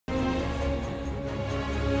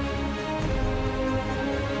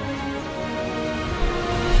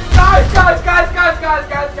Guys.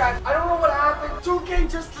 I don't know what happened.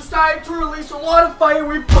 2K just decided to release a lot of fire.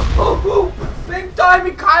 We Big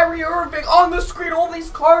Diamond Kyrie Irving on the screen. All these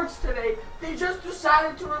cards today. They just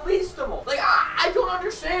decided to release them all. Like, I don't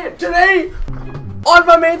understand. Today, on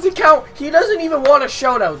my man's account, he doesn't even want a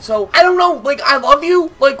shout out. So, I don't know. Like, I love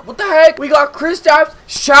you. Like, what the heck? We got Kristaps,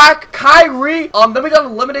 Shaq, Kyrie. Then we got a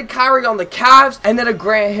limited Kyrie on the Cavs, and then a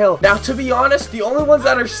Grant Hill. Now, to be honest, the only ones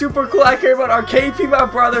that are super cool I care about are KP, my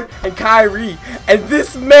brother, and Kyrie. And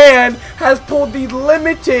this man has pulled the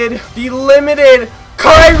limited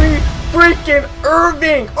Kyrie freaking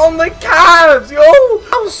Irving on the Cavs, yo!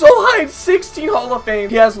 I'm so hyped. 16 Hall of Fame.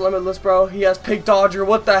 He has Limitless, bro. He has Pig Dodger.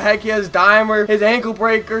 What the heck? He has Dimer, his Ankle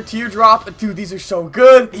Breaker, Teardrop. Dude, these are so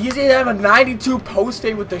good. He's gonna have a 92 post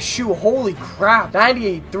fade with the shoe. Holy crap.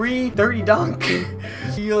 98 3, 30 dunk.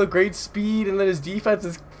 Heal, great speed, and then his defense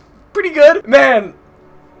is pretty good. Man.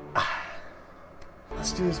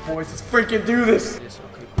 Let's do this, boys. Let's freaking do this.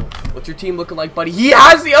 What's your team looking like, buddy? He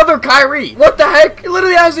has the other Kyrie. What the heck? He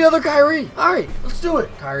literally has the other Kyrie. All right, let's do it.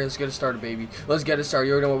 Kyrie, let's get it started, baby. Let's get it started.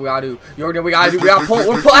 You already know what we gotta do. You already know what we gotta do. We gotta pull.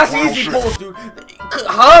 We're that's easy pulls, dude.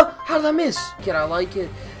 Huh? How did I miss? Can I like it?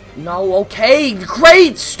 No. Okay.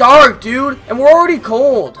 Great start, dude. And we're already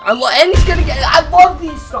cold. And he's gonna get. I love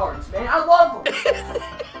these starts, man. I love them.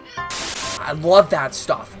 I love that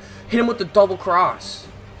stuff. Hit him with the double cross.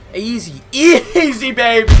 Easy,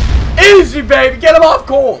 baby. Easy, baby. Get him off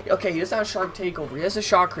cold. Okay, he doesn't have a sharp takeover. He has a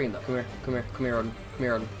shot cream, though. Come here,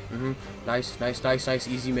 Odin. Nice.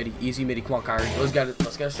 Easy midi. Come on, Kyrie. Let's get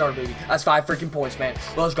it started, baby. That's 5 freaking points, man.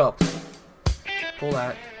 Let's go. Pull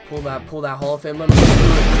that Hall of Fame Limitless.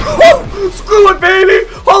 Oh, screw it, baby.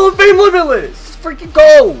 Hall of Fame Limitless. Let's freaking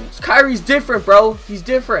go. Kyrie's different, bro. He's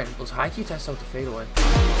different. Let's high key test out the fadeaway.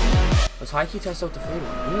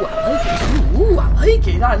 Ooh, I like it. Ooh, I like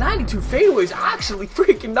it. 92 fadeaway is actually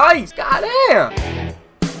freaking nice. Goddamn.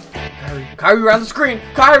 Kyrie around the screen.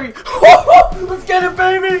 Kyrie. Let's get it,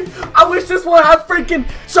 baby. I wish this one had freaking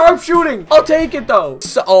sharp shooting. I'll take it, though.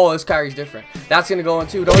 Oh, this Kyrie's different. That's going to go in,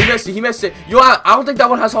 too. No, he missed it. I don't think that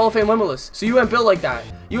one has Hall of Fame Limitless. So you ain't built like that.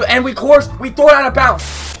 And we throw it out of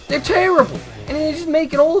bounds. They're terrible. And they just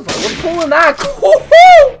make it over. We're pulling that.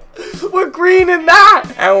 We're greening that.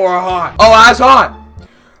 And we're hot. Oh, that's hot.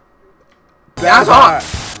 That's hot.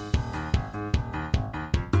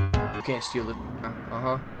 You can't steal it.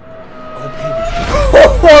 Oh, baby.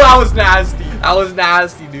 Oh, that was nasty. That was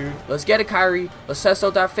nasty, dude. Let's get it, Kyrie. Let's test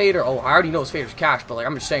out that fader. Oh, I already know his fader's cash, but like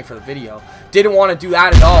I'm just saying for the video. Didn't want to do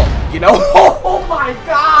that at all, you know? Oh my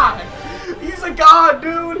god. He's a god,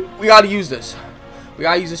 dude. We got to use this. We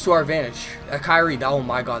gotta use this to our advantage. Kyrie, oh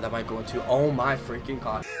my god, that might go into. Oh my freaking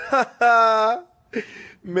god.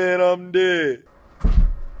 Man, I'm dead.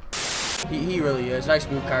 He really is. Nice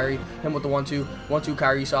move, Kyrie. Him with the 1-2. 1-2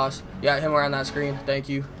 Kyrie sauce. Yeah, him around that screen. Thank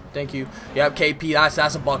you. Yep, KP,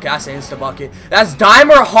 that's a bucket. That's an insta bucket. That's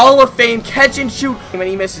Dimer Hall of Fame catch and shoot. And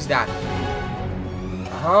he misses that.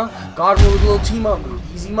 God roll with a little team up move.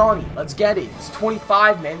 Easy money. Let's get it. It's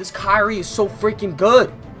 25, man. This Kyrie is so freaking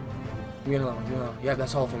good. Give me another one. Yeah,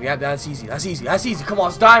 that's all of them. Yeah, that's easy. Come on,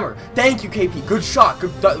 it's Dimer. Thank you, KP. Good shot.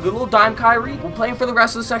 Good little dime, Kyrie. We're playing for the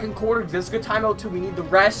rest of the second quarter. This is a good timeout, too. We need the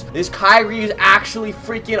rest. This Kyrie is actually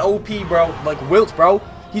freaking OP, bro. Like, Wilt, bro.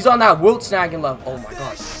 He's on that Wilt snagging level. Oh, my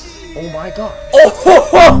god.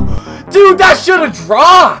 Oh, dude, that should have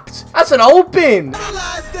dropped. That's an open.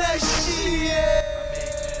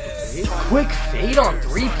 Quick fade on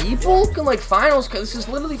 3 people? Looking like finals. This is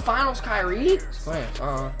literally finals, Kyrie.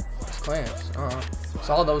 Clamps.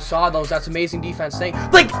 Saw those. That's amazing defense.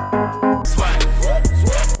 Like. Hold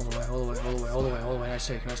away. Nice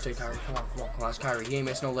take, Kyrie. Come on. That's Kyrie. He ain't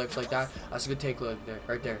missed no legs like that. That's a good take, look there,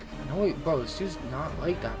 right there. I know, bro. This dude's not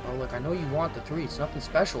like that, bro. Like, I know you want the 3. It's nothing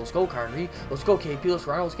special. Let's go, Kyrie. Let's go, KP. Let's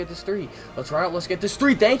run out. Let's get this 3. Let's get this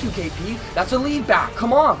 3. Thank you, KP. That's a lead back.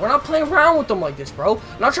 Come on. We're not playing around with them like this, bro.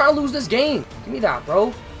 I'm not trying to lose this game. Give me that,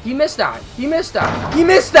 bro. He missed that.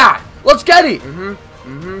 Let's get it.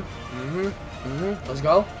 Let's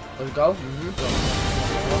go.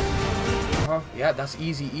 Yeah, that's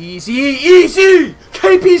easy.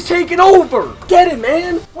 KP's taking over. Get it,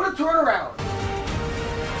 man. What a turnaround.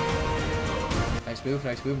 Nice move.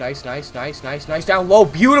 Nice. Down low.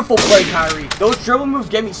 Beautiful play, Kyrie. Those dribble moves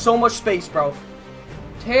get me so much space, bro.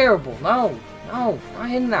 Terrible. No, not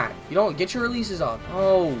hitting that. You don't get your releases up.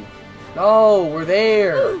 No, we're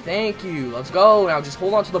there. Thank you. Let's go. Now just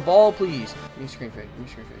hold on to the ball, please. Give me screen fade.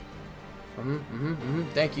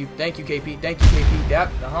 Thank you, KP.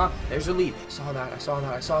 Yep. There's the lead. I saw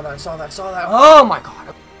that. Oh my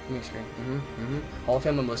god. Give me a screen. Hall of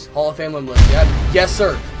Fame Limitless. Yep. Yes,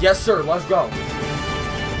 sir. Let's go.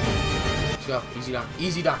 go. Easy done.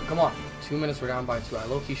 Easy done. Come on. 2 minutes, we're down by 2. I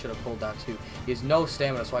low-key should have pulled that too. He has no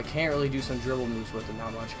stamina, so I can't really do some dribble moves with him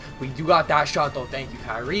that much. We do got that shot though. Thank you,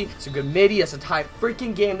 Kyrie. It's a good midi. It's a tie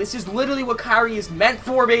freaking game. This is literally what Kyrie is meant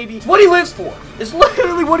for, baby. It's what he lives for. It's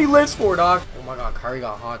literally what he lives for, dog. Oh my god, Kyrie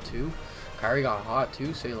got hot too. Kyrie got hot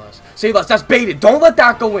too. Say less. Say less. That's baited. Don't let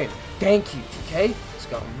that go in. Thank you. Okay? Let's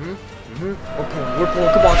go. We're pulling. We're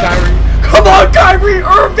pulling. Come on, Kyrie. Come on, Kyrie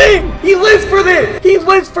Irving. He lives for this. He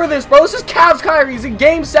lives for this, bro. This is Cavs Kyrie. He's in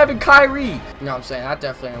Game 7 Kyrie. You know what I'm saying? That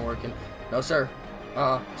definitely ain't working. No, sir.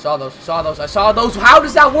 Saw those. Saw those. I saw those. How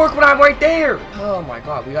does that work when I'm right there? Oh my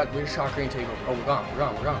god. We're shot green takeover. Oh, we're gone. We're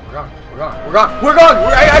gone. We're gone. We're gone. We're gone. We're gone. We're gone.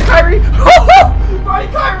 We're right, Kyrie. Right,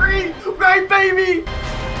 Kyrie. Right, baby.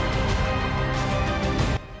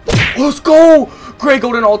 Let's go. Greg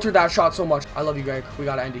Oden altered that shot so much. I love you, Greg. We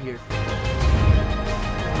gotta end it here.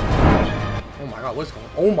 Oh my god, what's going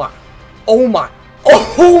on? Oh my. Oh my.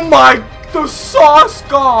 Oh my. The sauce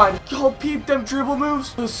god. Yo, peep them dribble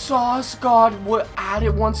moves. The sauce god would add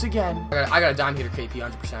it once again. I got a dime hitter KP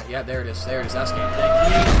 100%. Yeah, there it is. There it is. That's game.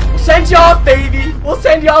 Thank you. We'll send you off, baby. We'll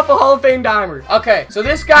send you off a Hall of Fame dimer. Okay, so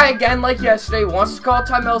this guy, again, like yesterday, wants to call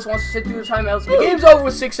timeouts, wants to sit through the timeouts. The game's over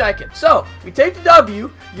with 6 seconds. So, we take the W.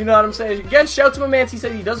 You know what I'm saying? Again, shout to my man. He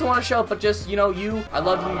said he doesn't want to shout, but just, you know, I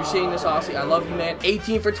love you. You're seeing this, honestly. I love you, man.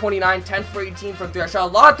 18 for 29, 10 for 18 from 3. I shot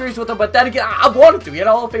a lot of threes with him, but then again, I wanted to. He had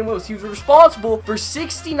a Hall of Fame moves. He was responsible for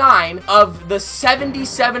 69 of the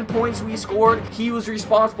 77 points we scored. He was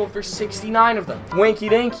responsible for 69 of them. Winky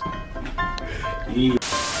dink.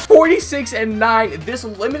 46 and 9. This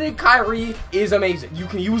limited Kyrie is amazing. You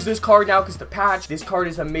can use this card now because the patch. This card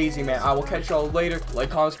is amazing, man. I will catch y'all later. Like,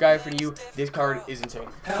 comment, subscribe for you. This card is insane.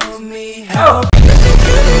 Help me help.